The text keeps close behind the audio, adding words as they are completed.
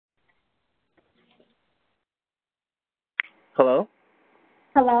Hello?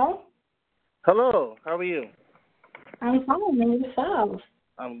 Hello? Hello, how are you? I'm fine, and yourself?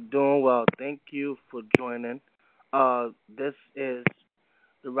 I'm doing well. Thank you for joining. This is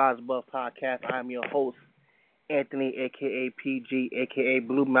the Rise Above Podcast. I'm your host, Anthony, aka PG, aka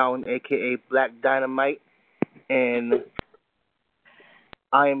Blue Mountain, aka Black Dynamite, and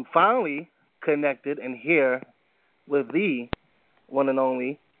I am finally connected and here with the one and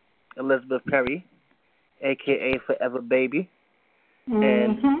only Elizabeth Perry, aka Forever Baby,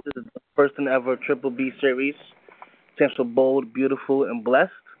 and Mm-hmm. this is the first and ever Triple B series, stands for Bold, Beautiful, and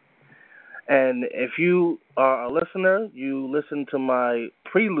Blessed. And if you are a listener, you listen to my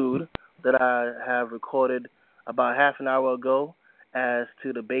prelude that I have recorded about half an hour ago as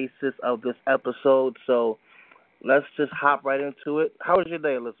to the basis of this episode. So let's just hop right into it. How was your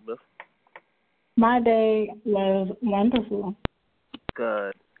day, Elizabeth? My day was wonderful.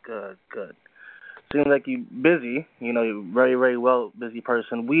 Good, good, good. Seems like you're busy. You know, you're very, very well busy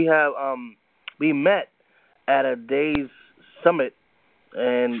person. We met at a day's summit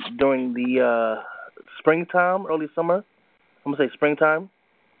and during the springtime, early summer. I'm gonna say springtime.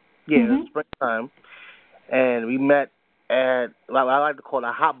 Yeah, Mm-hmm. springtime. And we met at I like to call it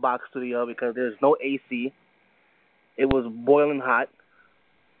a hot box studio because there's no AC. It was boiling hot,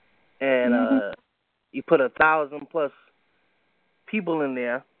 and Mm-hmm. you put 1,000 plus people in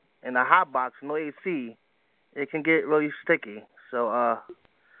there in a hot box, no AC. It can get really sticky. So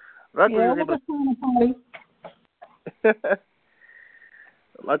luckily I Yeah, was it able was a fun party. to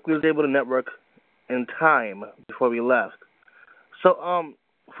luckily I was able to network in time before we left. So,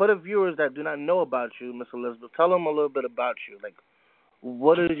 for the viewers that do not know about you, Miss Elizabeth, tell them a little bit about you. Like,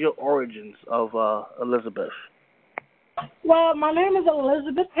 what is your origins of Elizabeth? Well, my name is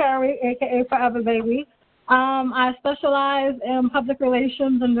Elizabeth Perry, aka Forever Baby. I specialize in public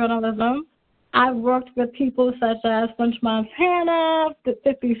relations and journalism. I've worked with people such as French Montana, the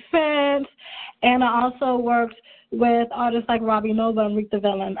 50 Cent, and I also worked with artists like Robbie Nova and Rick the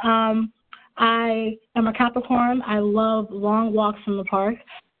Villain. I am a Capricorn. I love long walks in the park.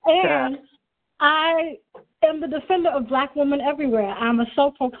 And I am the defender of black women everywhere. I'm a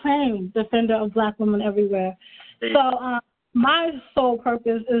self-proclaimed defender of black women everywhere. So my sole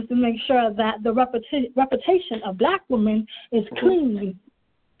purpose is to make sure that the reputation of black women is clean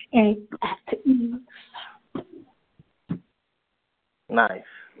and at ease. Nice,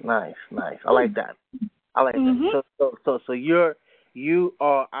 nice, nice. I like that. I like Mm-hmm. that. So you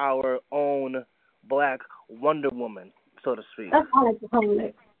are our own black Wonder Woman, so to speak. That's how I like to call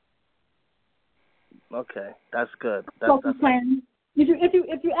it. Okay, that's good. That's Self-proclaimed.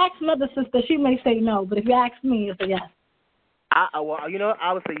 If you ask another sister, she may say no, but if you ask me, it's a yes. well, you know,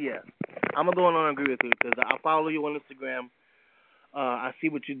 I would say yes. I'm gonna go on and agree with you because I follow you on Instagram. I see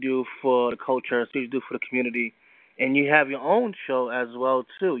what you do for the culture, I see what you do for the community, and you have your own show as well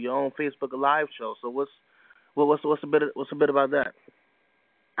too, your own Facebook Live show. So what's a bit about that?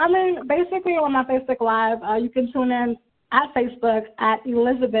 I mean, basically on my Facebook Live, you can tune in at Facebook at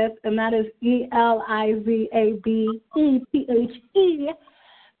Elizabeth, and that is ELIZABEPHE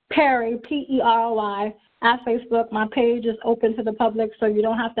Perry, PERY, at Facebook. My page is open to the public, so you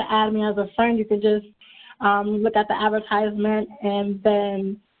don't have to add me as a friend. You can just look at the advertisement and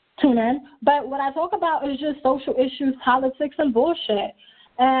then tune in. But what I talk about is just social issues, politics, and bullshit.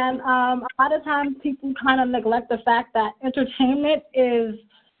 And a lot of times people kind of neglect the fact that entertainment is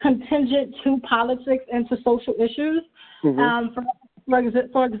contingent to politics and to social issues. Mm-hmm.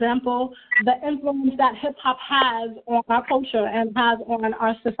 For example, the influence that hip-hop has on our culture and has on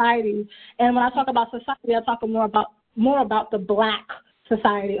our society. And when I talk about society, I talk more about the black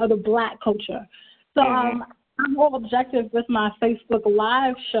society or the black culture. So my whole objective with my Facebook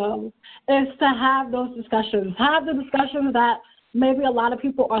Live show is to have those discussions, have the discussions that maybe a lot of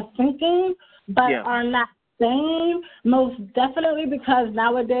people are thinking but are not saying, most definitely, because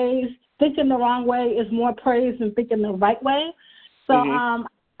nowadays thinking the wrong way is more praised than thinking the right way. So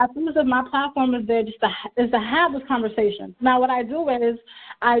I think that my platform is there just to have this conversation. Now, what I do is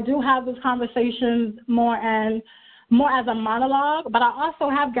I do have these conversations more as a monologue, but I also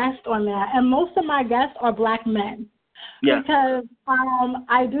have guests on there, and most of my guests are black men. Yeah. Because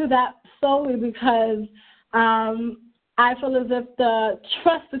I do that solely because I feel as if the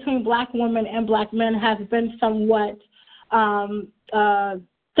trust between black women and black men has been somewhat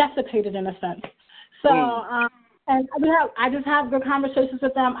desiccated in a sense. So, and I just have good conversations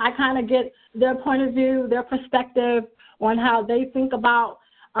with them. I kind of get their point of view, their perspective on how they think about,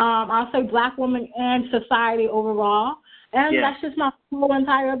 I'll say, black women and society overall. And that's just my whole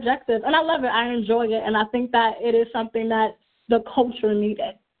entire objective. And I love it. I enjoy it. And I think that it is something that the culture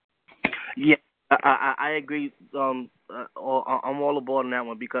needed. Yeah, I agree I'm all aboard on that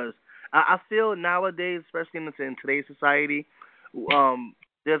one because I feel nowadays, especially in today's society,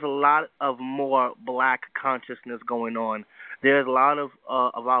 there's a lot of more black consciousness going on. There's a lot of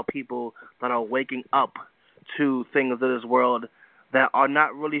our people that are waking up to things of this world that are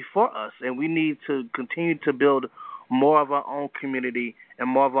not really for us, and we need to continue to build more of our own community and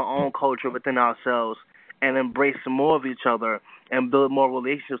more of our own culture within ourselves and embrace more of each other and build more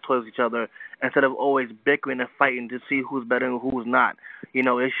relationships towards each other instead of always bickering and fighting to see who's better and who's not.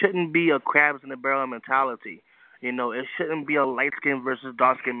 It shouldn't be a crabs in the barrel mentality. It shouldn't be a light skin versus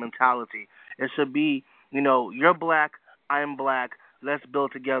dark skin mentality. It should be, you're black, I'm black, let's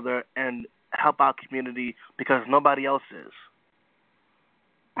build together and help our community because nobody else is.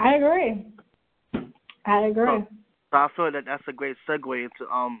 I agree. So I feel that that's a great segue into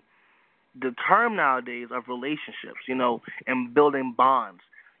the term nowadays of relationships, and building bonds.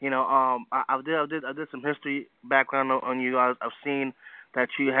 I did some history background on you. I've seen that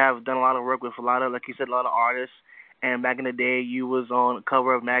you have done a lot of work with a lot of, like you said, a lot of artists. And back in the day, you was on the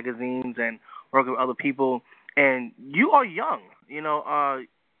cover of magazines and working with other people. And you are young.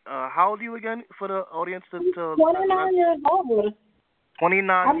 How old are you again for the audience? 29 years old.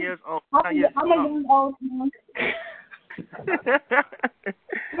 29 years old. I'm a young old man.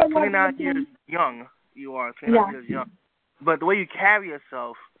 29 years young. You are 29 years young. But the way you carry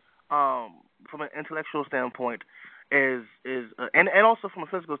yourself, from an intellectual standpoint, is and also from a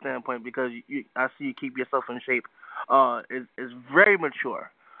physical standpoint, because I see you keep yourself in shape, is very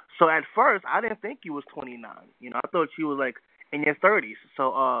mature. So at first, I didn't think you was 29. I thought you was like in your 30s.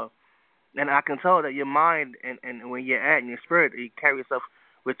 So and I can tell that your mind and where you're at and your spirit, you carry yourself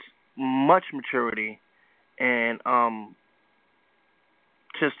with much maturity and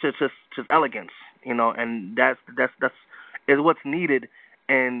just elegance, and that's is what's needed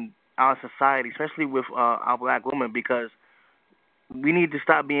in our society, especially with our black women, because we need to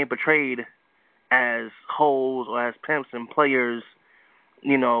stop being portrayed as hoes or as pimps and players,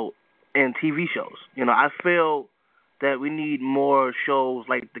 in TV shows. I feel that we need more shows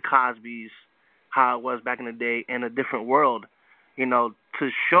like The Cosby's, how it was back in the day, in a different world, to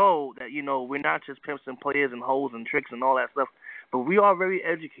show that, we're not just pimps and players and hoes and tricks and all that stuff, but we are very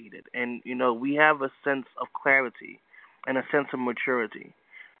educated and, we have a sense of clarity and a sense of maturity,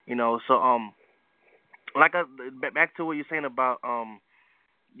 so, back to what you're saying about,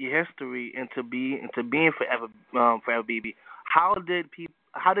 your history into being Forever BB. How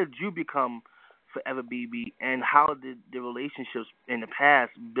did you become Forever BB, and how did the relationships in the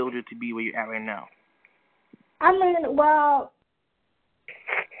past build you to be where you're at right now? I mean, well,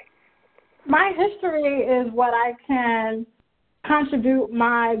 my history is what I can contribute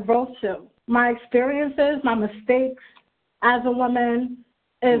my growth to. My experiences, my mistakes as a woman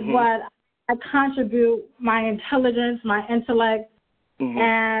is what I contribute my intelligence, my intellect,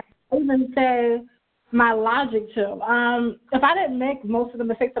 and even say my logic to. If I didn't make most of the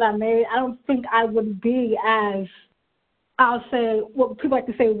mistakes that I made, I don't think I would be as, I'll say, what people like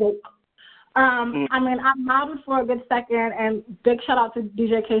to say, woke. I mean, I modeled for a good second, and big shout out to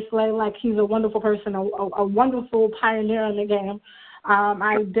DJ K. Slay. Like, he's a wonderful person, a wonderful pioneer in the game.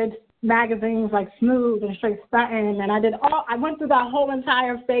 I did magazines like Smooth and Straight Stuntin', and I went through that whole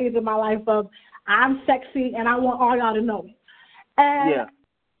entire phase of my life of I'm sexy and I want all y'all to know me. And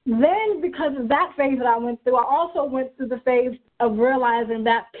then, because of that phase that I went through, I also went through the phase of realizing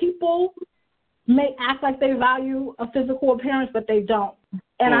that people may act like they value a physical appearance, but they don't.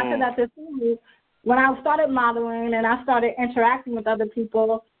 And I said that to you, when I started modeling and I started interacting with other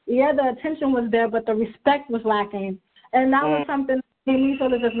people, the attention was there, but the respect was lacking. And that was something that made me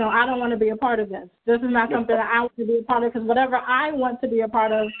sort of just, no, I don't want to be a part of this. This is not something that I want to be a part of, because whatever I want to be a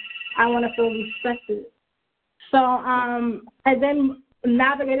part of, I want to feel respected. So I then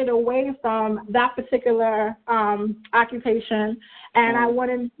navigated away from that particular occupation, and I went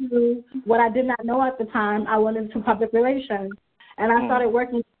into what I did not know at the time. I went into public relations, and I started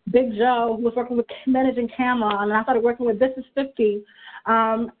working with Big Joe, who was working with managing camera, and I started working with This Is 50,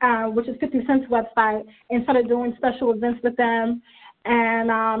 which is 50 Cent's website, and started doing special events with them,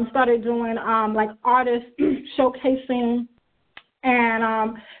 and started doing like artist showcasing,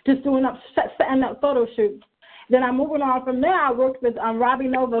 and just setting up photo shoots. Then I'm moving on from there. I worked with Robbie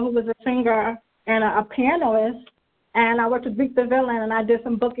Nova, who was a singer and a pianist, and I worked with Beat the Villain, and I did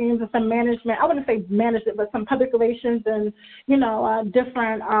some bookings and some management. I wouldn't say management, but some public relations and,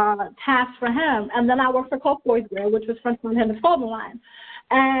 different tasks for him. And then I worked for Coke Boys Wear, which was Frenchman Hender's clothing line.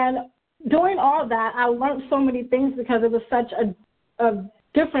 And doing all that, I learned so many things because it was such a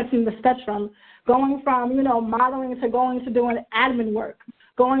difference in the spectrum, going from, modeling to going to doing admin work,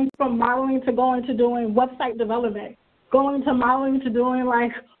 going from modeling to going to doing website development, going to modeling to doing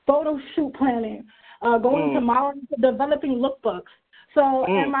like photo shoot planning, going to modeling to developing lookbooks. So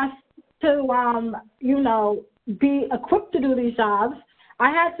am I to be equipped to do these jobs? I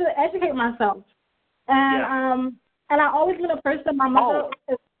had to educate myself, and I always been a person. My mother.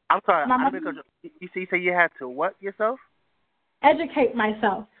 I'm sorry. You say you had to what yourself? Educate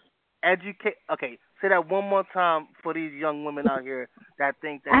myself. Educate. Okay, say that one more time for these young women out here that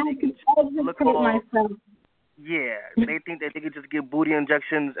think that they can look for myself. Yeah, they think that they could just get booty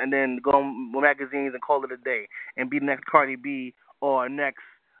injections and then go on magazines and call it a day and be next Cardi B or next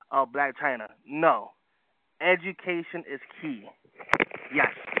Black China. No, education is key. Yes.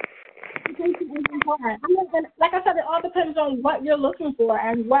 Education is important. And like I said, it all depends on what you're looking for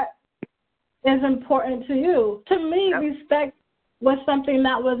and what is important to you. To me, respect was something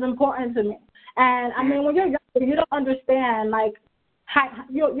that was important to me. And I mean, when you're young, you don't understand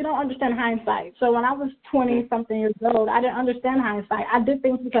you don't understand hindsight. So when I was 20-something years old, I didn't understand hindsight. I did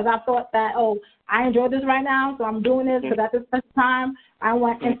things because I thought that, I enjoy this right now, so I'm doing this because at this time I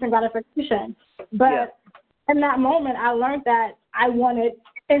want instant gratification. But in that moment, I learned that I wanted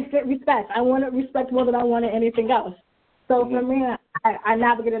instant respect. I wanted respect more than I wanted anything else. So for me, I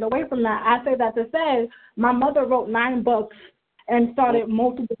navigated away from that. I say that to say my mother wrote 9 books and started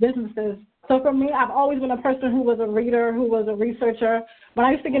multiple businesses. So for me, I've always been a person who was a reader, who was a researcher. When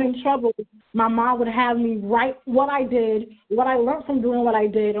I used to get in trouble, my mom would have me write what I did, what I learned from doing what I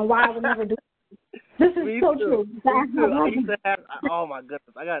did, and why I would never do it. This is so true. I used to have, oh my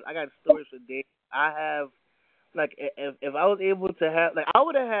goodness, I got stories for days. I have, if I was able to have, I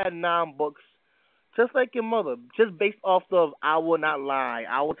would have had 9 books, just like your mother, just based off of I will not lie,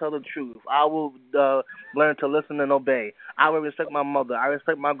 I will tell the truth, I will learn to listen and obey, I will respect my mother, I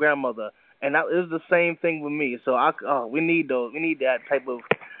respect my grandmother. And that is the same thing with me. So we need that type of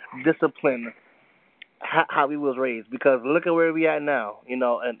discipline, how we was raised. Because look at where we at now, and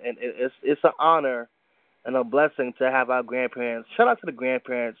it's an honor and a blessing to have our grandparents. Shout out to the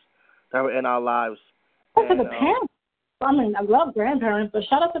grandparents that were in our lives. To the parents. I mean, I love grandparents, but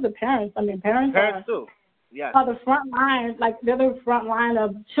shout out to the parents. I mean, parents too. Yes. Are the front line, they're the front line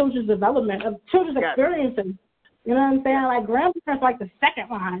of children's development, of children's experiences. You know what I'm saying? Like grandparents like the second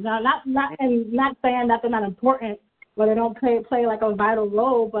line. Now, not saying that they're not important or they don't play like a vital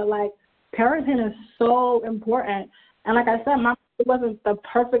role, but parenting is so important. And like I said, my mom wasn't the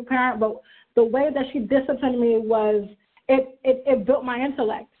perfect parent, but the way that she disciplined me was it built my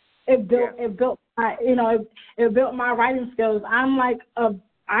intellect. It built my it built my writing skills. I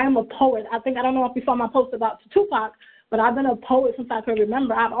am a poet. I don't know if you saw my post about Tupac. But I've been a poet since I can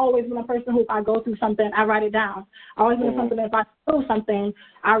remember. I've always been a person who, if I go through something, I write it down. I've always been something that if I feel something,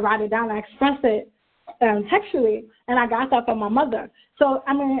 I write it down, I express it textually, and I got that from my mother. So,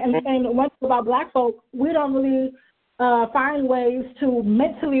 I mean, and one thing about Black folk, we don't really find ways to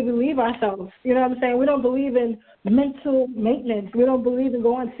mentally relieve ourselves. You know what I'm saying? We don't believe in mental maintenance. We don't believe in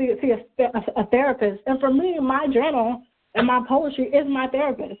going to see a therapist. And for me, my journal and my poetry is my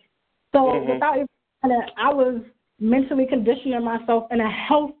therapist. So without even I was mentally conditioning myself in a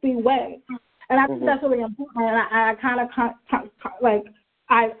healthy way, and I think that's really important. And I kind of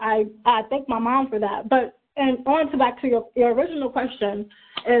I thank my mom for that. But and on to back to your original question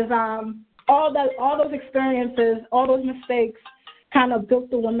is all those experiences, all those mistakes, kind of built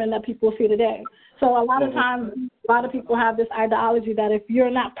the women that people see today. So a lot of times, a lot of people have this ideology that if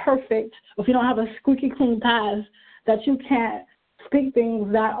you're not perfect, if you don't have a squeaky clean past, that you can't speak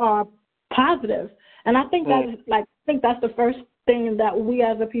things that are positive. And I think that's the first thing that we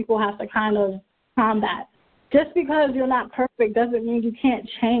as a people have to kind of combat. Just because you're not perfect doesn't mean you can't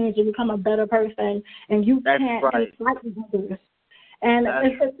change and become a better person, and you can't enlighten others. And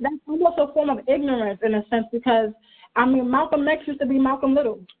that's almost a form of ignorance in a sense, because I mean Malcolm X used to be Malcolm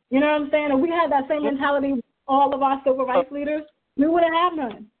Little. You know what I'm saying? If we had that same mentality with all of our civil rights leaders, we wouldn't have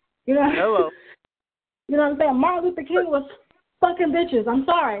none. You know. Hello. You know what I'm saying? Martin Luther King was fucking bitches. I'm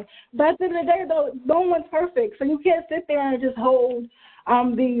sorry. But at the end of the day, though, no one's perfect. So you can't sit there and just hold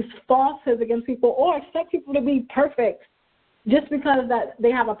these falsehoods against people or expect people to be perfect just because that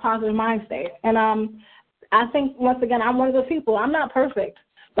they have a positive mind state. And I think, once again, I'm one of those people. I'm not perfect,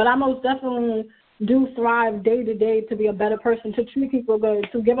 but I most definitely do thrive day to day to be a better person, to treat people good,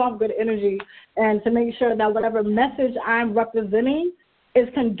 to give off good energy, and to make sure that whatever message I'm representing is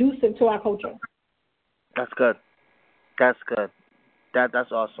conducive to our culture. That's good. That's good.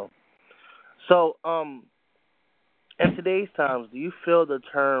 That's awesome. So, in today's times, do you feel the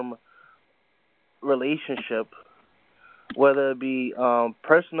term relationship, whether it be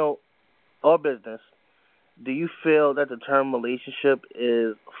personal or business, do you feel that the term relationship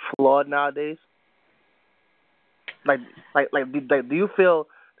is flawed nowadays? Like, do you feel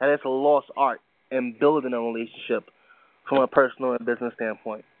that it's a lost art in building a relationship from a personal and business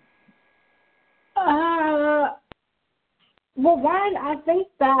standpoint? Uh, well, one, I think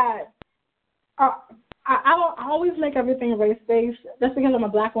that uh, I always make everything race based. Just because I'm a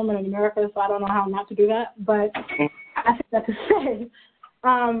black woman in America, so I don't know how not to do that. But I think that to say,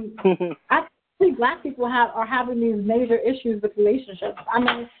 I think black people are having these major issues with relationships. I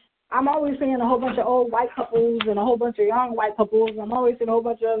mean, I'm always seeing a whole bunch of old white couples and a whole bunch of young white couples. I'm always seeing a whole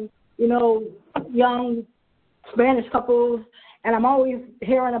bunch of, young Spanish couples. And I'm always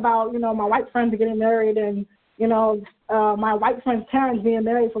hearing about, my white friends getting married and, my white friend's parents being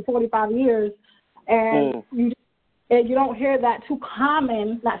married for 45 years. And you don't hear that too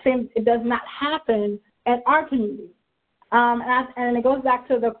common, not saying it does not happen in our community. And it goes back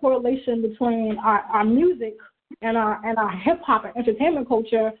to the correlation between our music and our hip hop and entertainment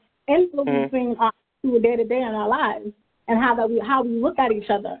culture influencing our day to day in our lives and how we look at each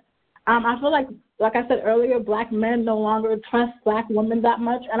other. I feel like I said earlier, black men no longer trust black women that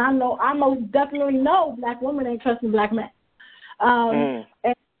much, and I most definitely know black women ain't trusting black men. And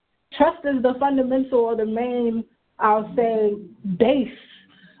trust is the fundamental or the main, I'll say, base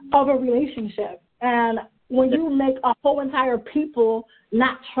of a relationship. And when you make a whole entire people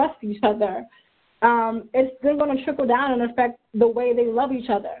not trust each other, it's then going to trickle down and affect the way they love each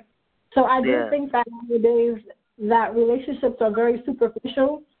other. So I do think that nowadays that relationships are very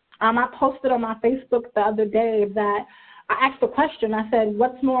superficial. I posted on my Facebook the other day that I asked a question. I said,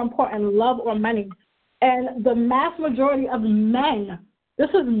 what's more important, love or money? And the mass majority of men, this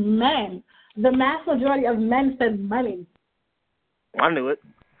is men, the mass majority of men said money. I knew it.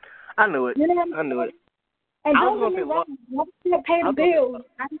 I knew it. And don't get me wrong, love can't pay the bills.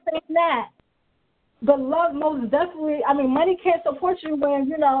 I'm saying that. But love most definitely, money can't support you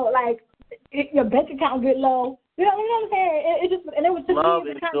when, your bank account get low. You know what I'm saying? It just, and it was love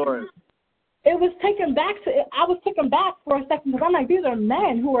endures. It was taken back I was taken back for a second because I'm like, these are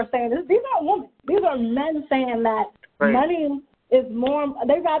men who are saying this. These aren't women. These are men saying that money is more,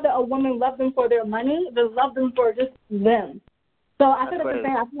 they rather a woman love them for their money than love them for just them. So I feel like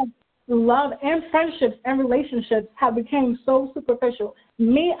love and friendships and relationships have become so superficial.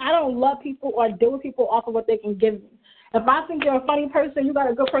 Me, I don't love people or deal with people off of what they can give me. If I think you're a funny person, you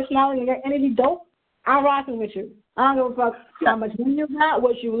got a good personality, and your energy dope, I'm rocking with you. I don't give a fuck how much money you got,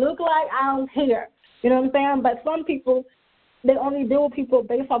 what you look like. I don't care. You know what I'm saying? But some people, they only deal with people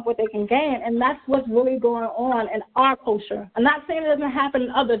based off what they can gain, and that's what's really going on in our culture. I'm not saying it doesn't happen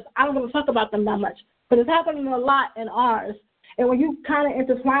in others. I don't give a fuck about them that much. But it's happening a lot in ours. And when you kind of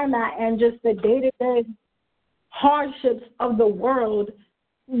intertwine that and just the day-to-day hardships of the world,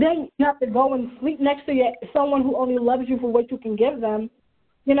 then you have to go and sleep next to someone who only loves you for what you can give them.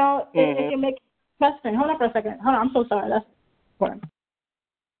 It can make question. Hold on for a second. Hold on, I'm so sorry. That's important.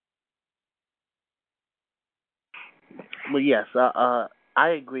 Well, yes, I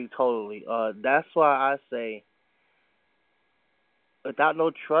agree totally. That's why I say, without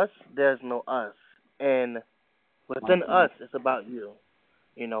no trust, there's no us, and within us, it's about you.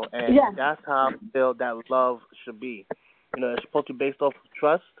 And that's how I feel that love should be. It's supposed to be based off of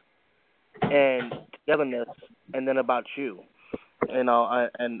trust and togetherness, and then about you. And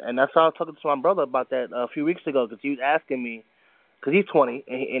that's how I was talking to my brother about that a few weeks ago because he was asking me because he's 20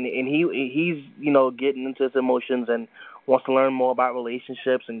 and he's getting into his emotions and wants to learn more about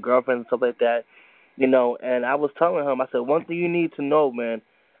relationships and girlfriends and stuff like that. And I was telling him, I said, one thing you need to know, man,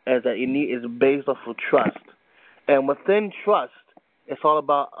 is that is based off of trust. And within trust, it's all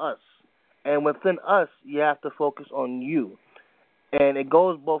about us. And within us, you have to focus on you. And it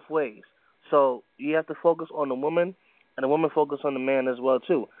goes both ways. So you have to focus on the woman, and the woman focus on the man as well,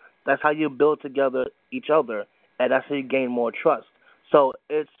 too. That's how you build together each other, and that's how you gain more trust. So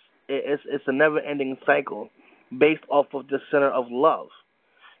it's a never-ending cycle based off of the center of love,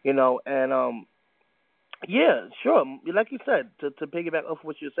 and yeah, sure. Like you said, to piggyback off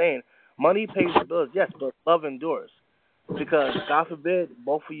what you're saying, money pays the bills, yes, but love endures. Because God forbid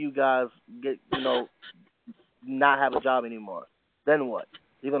both of you guys get not have a job anymore. Then what?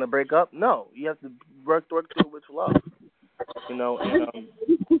 You're gonna break up? No, you have to work through it with love. And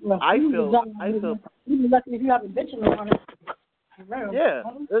I feel you're lucky if you have a bitch in the morning.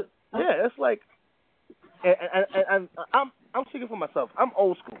 It's like, and I'm speaking for myself. I'm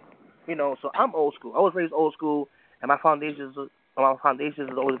old school, so I'm old school. I was raised old school, and my foundations is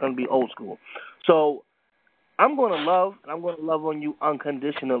always gonna be old school. So I'm gonna love, and I'm gonna love on you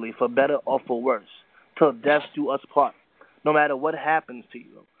unconditionally, for better or for worse, till death do us part, no matter what happens to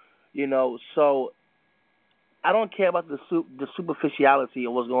you. So I don't care about the superficiality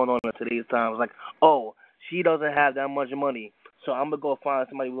of what's going on in today's times. Like, oh, she doesn't have that much money, so I'm gonna go find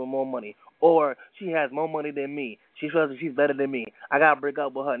somebody with more money. Or she has more money than me. She feels that she's better than me. I gotta break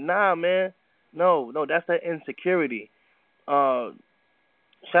up with her. Nah, man. No, that's that insecurity. Uh,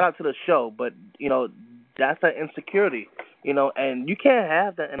 Shout out to the show, but that's that insecurity. And you can't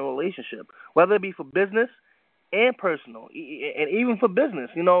have that in a relationship, whether it be for business and personal, and even for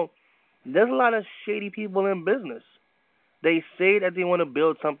business. There's a lot of shady people in business. They say that they want to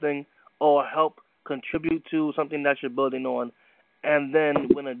build something or help contribute to something that you're building on, and then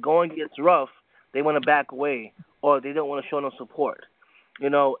when the going gets rough, they want to back away or they don't want to show no support.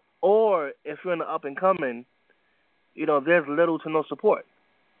 Or if you're in the up and coming, there's little to no support.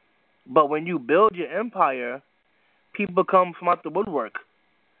 But when you build your empire, people come from out the woodwork.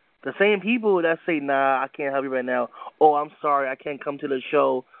 The same people that say, nah, I can't help you right now. Oh, I'm sorry, I can't come to the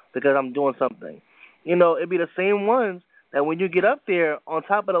show because I'm doing something. It'd be the same ones that when you get up there on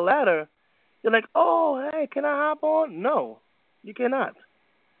top of the ladder, you're like, oh, hey, can I hop on? No, you cannot.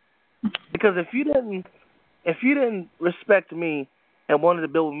 Because if you didn't respect me and wanted to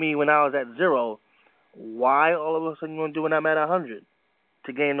build me when I was at 0, why all of a sudden you want to do when I'm at 100?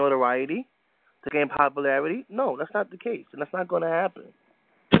 To gain notoriety? To gain popularity? No, that's not the case, and that's not going to happen.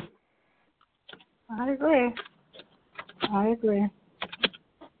 I agree.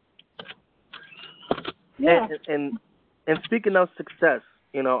 Yeah. And speaking of success,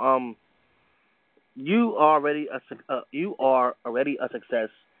 you are already a success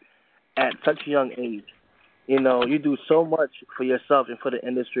at such a young age. You do so much for yourself and for the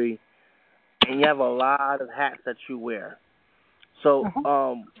industry, and you have a lot of hats that you wear. So,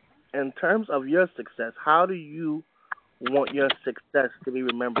 in terms of your success, how do you want your success to be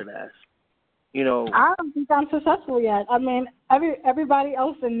remembered as? I don't think I'm successful yet. I mean, everybody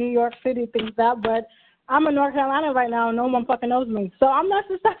else in New York City thinks that, but I'm in North Carolina right now and no one fucking knows me. So I'm not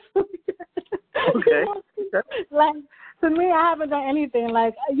successful yet. Okay. Like, to me, I haven't done anything.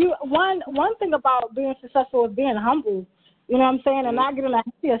 Like, one thing about being successful is being humble, you know what I'm saying, and not getting ahead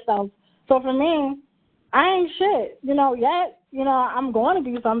of yourself. So for me, I ain't shit, yet. I'm going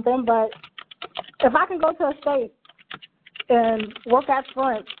to do something, but if I can go to a state and work at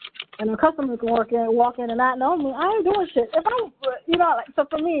Sprint and a customer can walk in and not know me, I ain't doing shit. If I'm, so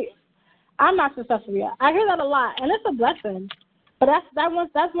for me, I'm not successful yet. I hear that a lot, and it's a blessing. But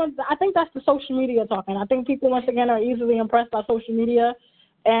that's one. I think that's the social media talking. I think people once again are easily impressed by social media,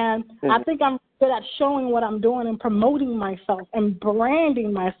 and I think I'm good at showing what I'm doing and promoting myself and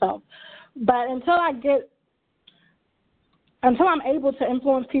branding myself. But until I'm able to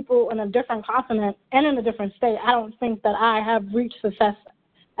influence people in a different continent and in a different state, I don't think that I have reached success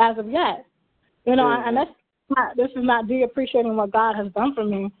as of yet. And this is not de-appreciating what God has done for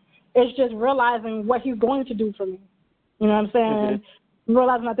me. It's just realizing what He's going to do for me. You know what I'm saying?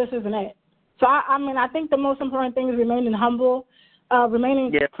 Realizing that this isn't it. So, I think the most important thing is remaining humble,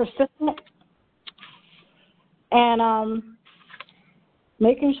 remaining persistent, and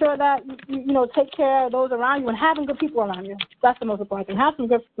making sure that you take care of those around you and having good people around you. That's the most important thing. Have some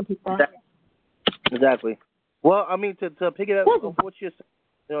good people around you. Exactly. Well, to pick it up on what you're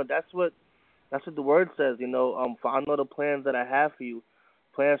saying, that's what the word says. For I know the plans that I have for you,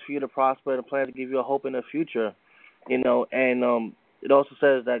 plans for you to prosper, and plans to give you a hope in the future. And it also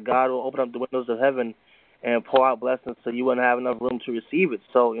says that God will open up the windows of heaven and pour out blessings so you wouldn't have enough room to receive it.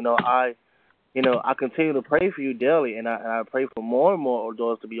 So I continue to pray for you daily, and I pray for more and more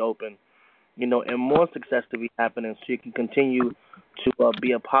doors to be open, and more success to be happening so you can continue to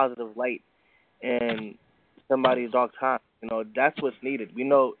be a positive light in somebody's dark time. That's what's needed.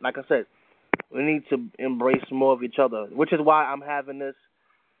 Like I said, we need to embrace more of each other, which is why I'm having this,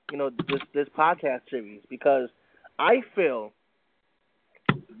 this podcast series, because I feel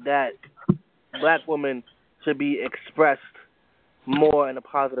that black women should be expressed more in a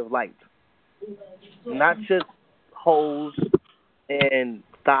positive light. Not just hoes and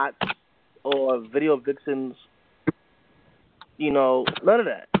thoughts or video vixens, none of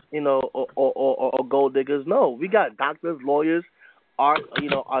that, or gold diggers. No, we got doctors, lawyers,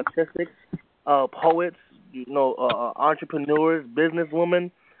 artistics, poets, entrepreneurs,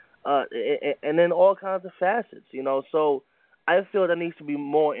 businesswomen, and then all kinds of facets, So I feel that needs to be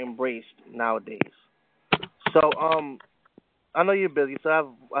more embraced nowadays. So I know you're busy,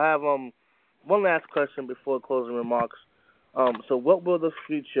 so I have one last question before closing remarks. So what will the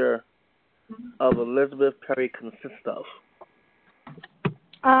future of Elizabeth Perry consist of?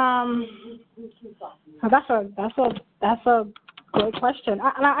 That's a great question.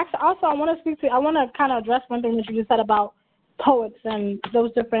 I want to kind of address one thing that you just said about poets and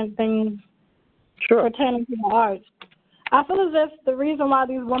those different things pertaining to the arts. I feel as if the reason why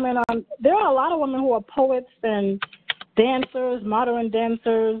these women are, there are a lot of women who are poets and dancers, modern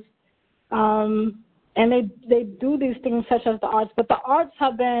dancers, and they do these things such as the arts, but the arts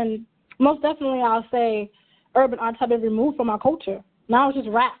have been, most definitely I'll say, urban arts have been removed from our culture. Now it's just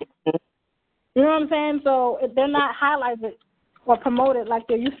rap. You know what I'm saying? So they're not highlighted or promoted like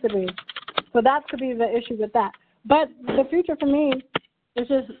they used to be. So that could be the issue with that. But the future for me is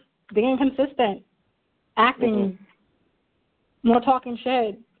just being consistent, acting, more talking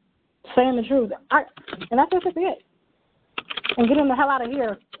shit, saying the truth. And that's basically it. And getting the hell out of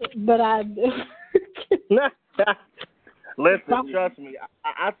here. But Listen, trust me.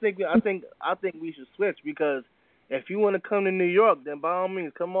 I think we should switch, because if you want to come to New York, then by all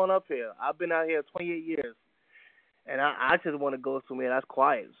means, come on up here. I've been out here 28 years, and I just want to go somewhere that's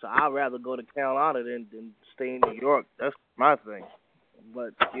quiet. So I'd rather go to Carolina than stay in New York. That's my thing.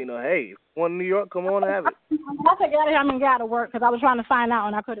 But, you know, hey, if you want New York, come on and have it. I said get out of here, I'm going to get out of work, because I was trying to find out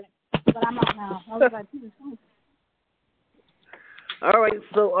and I couldn't. But I'm out now. I was like, Jesus Christ. All right,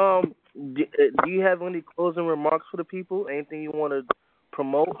 so do you have any closing remarks for the people? Anything you want to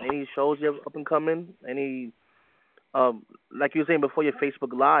promote? Any shows you have up and coming? Any, like you were saying before, your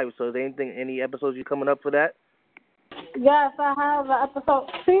Facebook Live, so is there any episodes you coming up for that? Yes, I have an episode.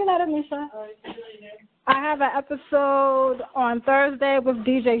 See you later, Misha. I have an episode on Thursday with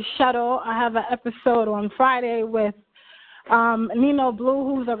DJ Shuttle. I have an episode on Friday with Nino Blue,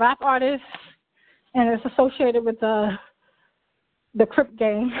 who's a rap artist, and it's associated with the Crip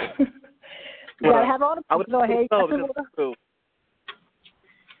gang. Yeah, I have all the people go ahead.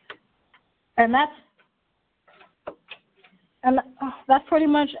 And that's pretty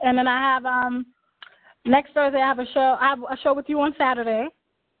much. And then I have next Thursday I have a show. I have a show with you on Saturday.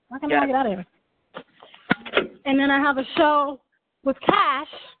 Why can't I get out of here? And then I have a show with Cash,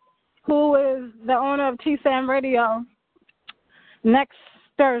 who is the owner of T-Sam Radio, next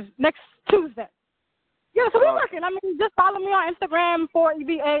Tuesday. Yeah, so we're working. I mean, just follow me on Instagram for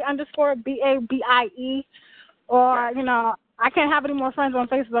EVA_BABIE. Or, you know, I can't have any more friends on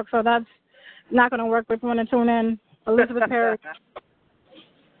Facebook, so that's not going to work. If you want to tune in, Elizabeth Perry.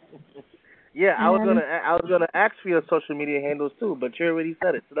 Yeah, I was gonna ask for your social media handles too, but you already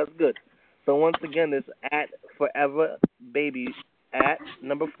said it, so that's good. So once again, it's at Forever Baby at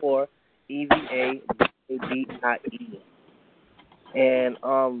 #4 EVABABIE. And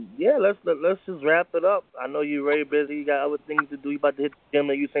yeah, let's just wrap it up. I know you're very busy. You got other things to do. You about to hit the gym,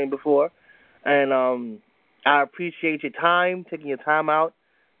 like you were saying before. And I appreciate your time, taking your time out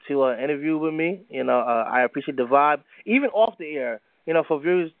to interview with me. You know, I appreciate the vibe, even off the air. You know, for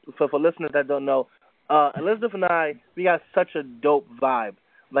viewers, for listeners that don't know, Elizabeth and I, we got such a dope vibe.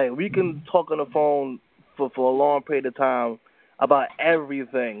 Like, we can talk on the phone for a long period of time about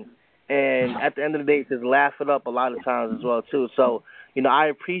everything. And at the end of the day, just laugh it up a lot of times as well, too. So, you know, I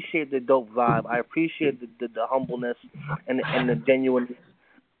appreciate the dope vibe. I appreciate the humbleness and the genuineness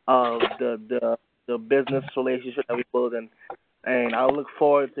of the business relationship that we build. And I look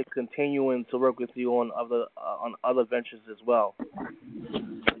forward to continuing to work with you on other ventures as well.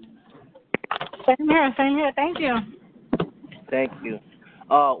 Same here. Thank you. Thank you.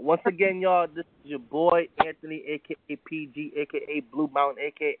 Once again, y'all, this is your boy Anthony, a.k.a. PG, a.k.a. Blue Mountain,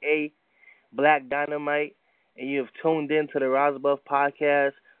 a.k.a. Black Dynamite, and you have tuned in to the Rise Above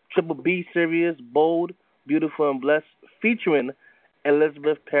Podcast, Triple B Series, Bold, Beautiful, and Blessed, featuring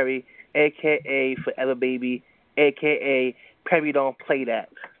Elizabeth Perry, a.k.a. Forever Baby, a.k.a. Perry Don't Play That.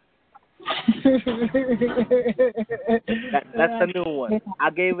 That's the new one. I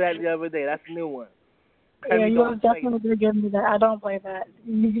gave that the other day. That's the new one. Perry, yeah, you was definitely going to give me that. I don't play that.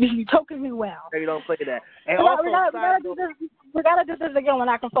 You token me well. Perry Don't Play That. And we also, we gotta do this again when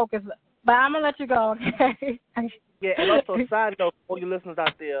I can focus. But I'm gonna let you go, okay? Yeah, and also, side note, for you listeners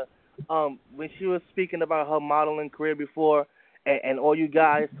out there, when she was speaking about her modeling career before, and all you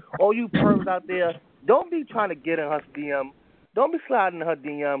guys, all you pervs out there, don't be trying to get in her DM. Don't be sliding in her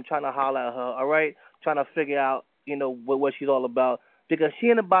DM trying to holler at her, all right? Trying to figure out, you know, what she's all about, because she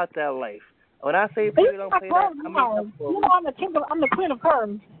ain't about that life. When I say people don't play that, I mean, you know, I'm the queen of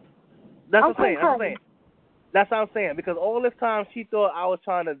curves. That's what I'm saying. That's what I'm saying. Because all this time she thought I was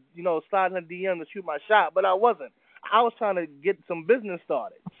trying to, you know, slide in her DM to shoot my shot, but I wasn't. I was trying to get some business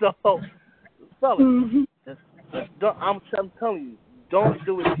started. So, fellas, I'm telling you, don't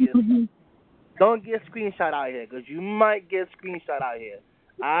do it to yourself. Don't get screenshot out here, because you might get screenshot out here.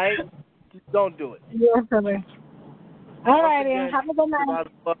 All right? Just don't do it. Yes, sir. All righty. Have a good night.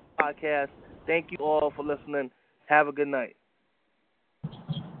 Podcast. Thank you all for listening. Have a good night.